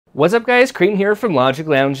What's up guys, Cretan here from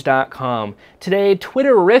LogicLounge.com. Today,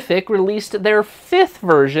 Twitterrific released their 5th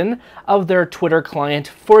version of their Twitter client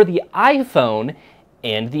for the iPhone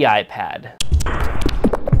and the iPad.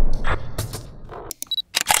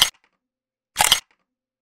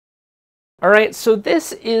 Alright, so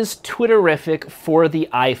this is Twitterrific for the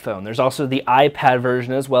iPhone. There's also the iPad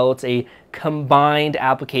version as well. It's a combined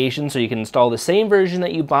application, so you can install the same version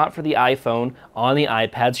that you bought for the iPhone on the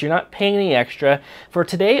iPad, so you're not paying any extra. For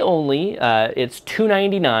today only, it's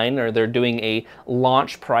 $2.99, or they're doing a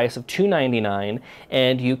launch price of $2.99,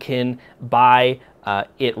 and you can buy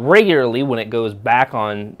it regularly when it goes back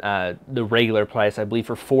on the regular price, I believe,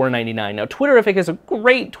 for $4.99. Now, Twitterrific is a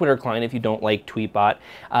great Twitter client if you don't like Tweetbot.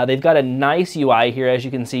 They've got a nice UI here. As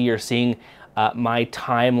you can see, you're seeing my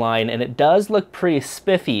timeline, and it does look pretty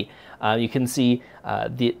spiffy. You can see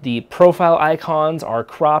the profile icons are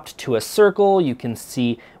cropped to a circle. You can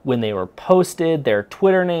see when they were posted, their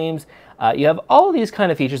Twitter names. You have all these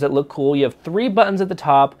kind of features that look cool. You have 3 buttons at the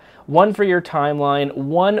top, one for your timeline,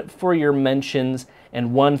 one for your mentions,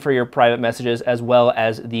 and one for your private messages, as well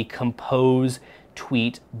as the compose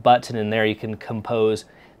tweet button. And there you can compose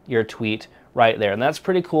your tweet right there. And that's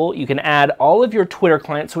pretty cool. You can add all of your Twitter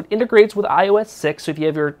clients, so it integrates with iOS 6. So if you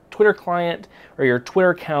have your Twitter client or your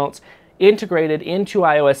Twitter accounts integrated into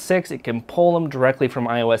iOS 6, it can pull them directly from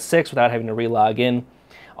iOS 6 without having to re-log in.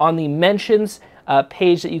 On the mentions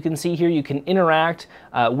page that you can see here, you can interact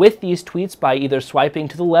with these tweets by either swiping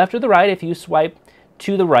to the left or the right. If you swipe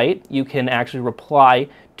to the right, you can actually reply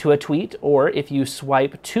to a tweet, or if you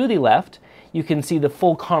swipe to the left, you can see the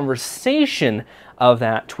full conversation of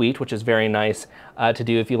that tweet, which is very nice to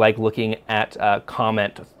do if you like looking at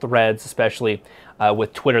comment threads, especially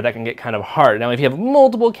with Twitter. That can get kind of hard. Now, if you have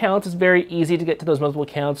multiple accounts, it's very easy to get to those multiple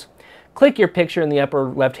accounts. Click your picture in the upper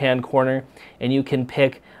left-hand corner, and you can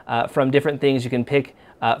pick from different things. You can pick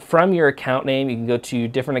from your account name. You can go to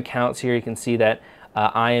different accounts here. You can see that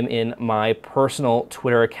I am in my personal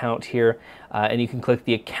Twitter account here, and you can click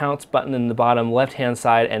the accounts button in the bottom left-hand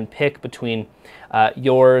side and pick between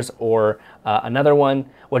yours or another one.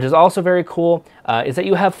 What is also very cool is that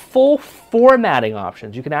you have full formatting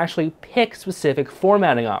options. You can actually pick specific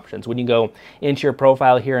formatting options. When you go into your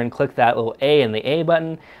profile here and click that little A in the A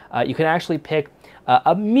button, you can actually pick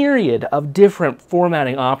a myriad of different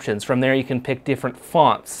formatting options. From there, you can pick different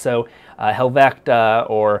fonts. So Helvetica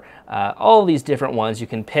or all of these different ones you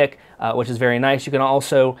can pick, which is very nice. You can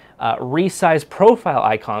also resize profile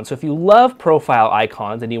icons. So if you love profile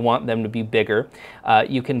icons and you want them to be bigger,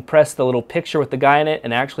 you can press the little picture with the guy in it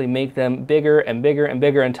and actually make them bigger and bigger and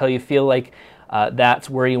bigger until you feel like that's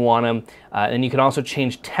where you want them. And you can also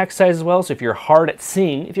change text size as well. So if you're hard at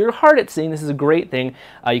seeing, this is a great thing.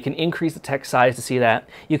 You can increase the text size to see that.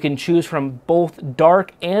 You can choose from both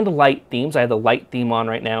dark and light themes. I have the light theme on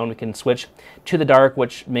right now, and we can switch to the dark,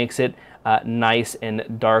 which makes it nice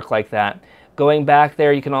and dark like that. Going back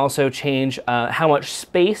there, you can also change how much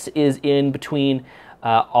space is in between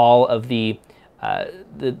all of the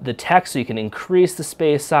text. So you can increase the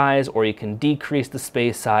space size, or you can decrease the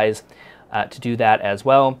space size to do that as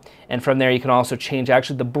well. And from there, you can also change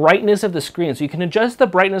actually the brightness of the screen. So you can adjust the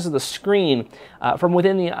brightness of the screen from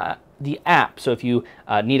within the app. So if you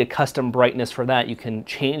need a custom brightness for that, you can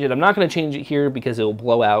change it. I'm not going to change it here because it will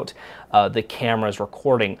blow out the camera's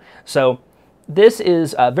recording. So this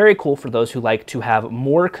is very cool for those who like to have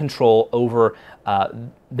more control over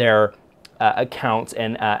their accounts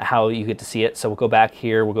and how you get to see it. So we'll go back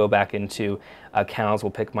here, we'll go back into accounts,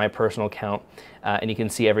 we'll pick my personal account, and you can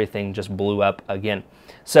see everything just blew up again.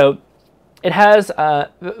 So it has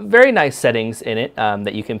very nice settings in it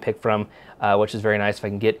that you can pick from, which is very nice. If I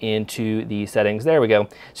can get into the settings, there we go.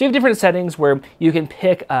 So you have different settings where you can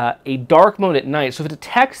pick a dark mode at night. So if it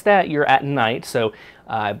detects that you're at night, so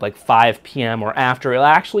like 5 p.m. or after, it'll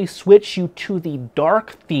actually switch you to the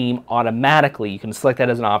dark theme automatically. You can select that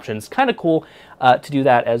as an option. It's kind of cool to do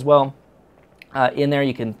that as well. In there,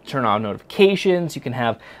 you can turn on notifications. You can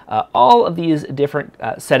have all of these different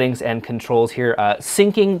settings and controls here.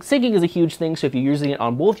 Syncing is a huge thing. So if you're using it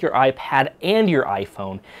on both your iPad and your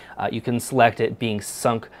iPhone, you can select it being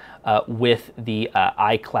sunk with the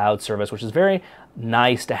iCloud service, which is very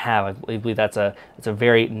nice to have. I believe that's a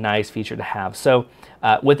very nice feature to have. So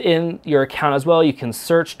within your account as well, you can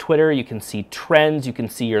search Twitter. You can see trends. You can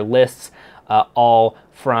see your lists, all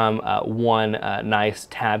from one nice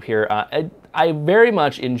tab here. I very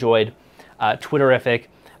much enjoyed Twitterrific.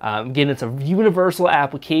 Again, it's a universal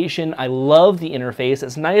application. I love the interface.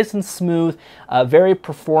 It's nice and smooth, very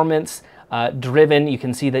performance driven. You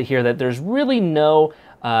can see that here that there's really no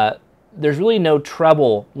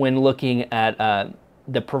trouble when looking at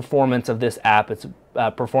the performance of this app. It's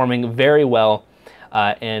performing very well,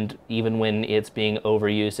 and even when it's being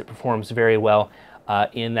overused, it performs very well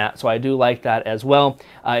in that. So I do like that as well.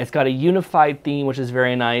 It's got a unified theme, which is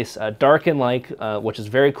very nice. Dark and light, which is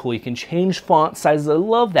very cool. You can change font sizes. I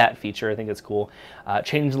love that feature. I think it's cool.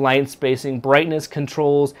 Change line spacing, brightness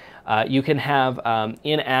controls. You can have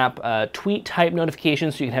in-app tweet type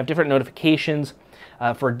notifications, so you can have different notifications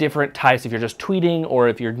for different types if you're just tweeting or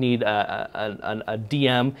if you need a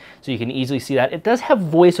DM, so you can easily see that. It does have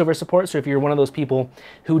VoiceOver support, so if you're one of those people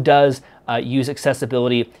who does use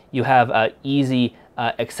accessibility, you have easy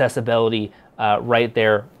accessibility right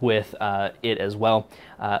there with it as well.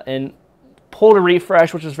 And pull to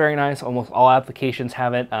refresh, which is very nice. Almost all applications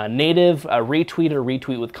have it. Native retweet or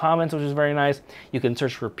retweet with comments, which is very nice. You can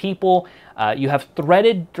search for people. You have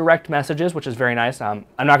threaded direct messages, which is very nice. I'm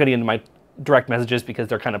not going to get into my direct messages because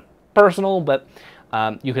they're kind of personal, but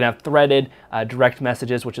you can have threaded direct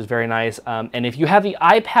messages, which is very nice. And if you have the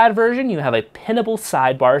iPad version, you have a pinnable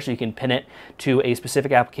sidebar, so you can pin it to a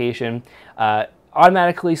specific application.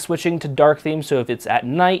 Automatically switching to dark theme, so if it's at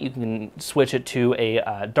night, you can switch it to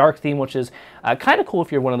a dark theme, which is kind of cool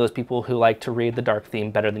if you're one of those people who like to read the dark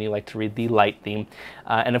theme better than you like to read the light theme.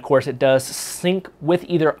 And of course, it does sync with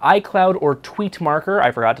either iCloud or Tweet Marker.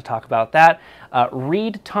 I forgot to talk about that.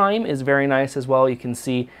 Read time is very nice as well. You can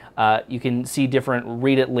see different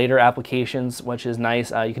read it later applications, which is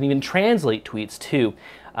nice. You can even translate tweets too.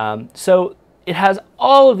 So it has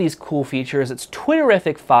all of these cool features. It's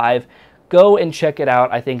Twitterrific 5. Go and check it out.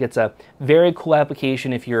 I think it's a very cool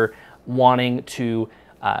application if you're wanting to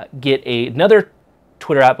get another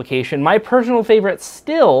Twitter application. My personal favorite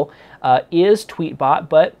still is Tweetbot,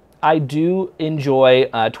 but I do enjoy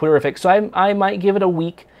Twitterrific, so I might give it a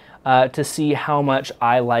week to see how much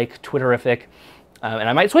I like Twitterrific. And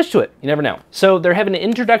I might switch to it. You never know. So they're having an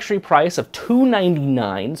introductory price of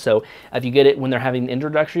 $2.99. So if you get it when they're having an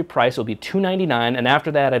introductory price, it'll be $2.99. And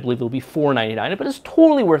after that, I believe it'll be $4.99. But it's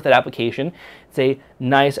totally worth that application. It's a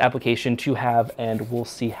nice application to have, and we'll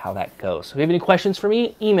see how that goes. So if you have any questions for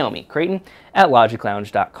me, email me,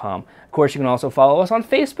 Creighton@LogicLounge.com. Of course, you can also follow us on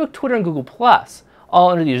Facebook, Twitter, and Google+,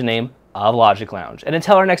 all under the username of LogicLounge. And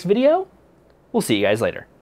until our next video, we'll see you guys later.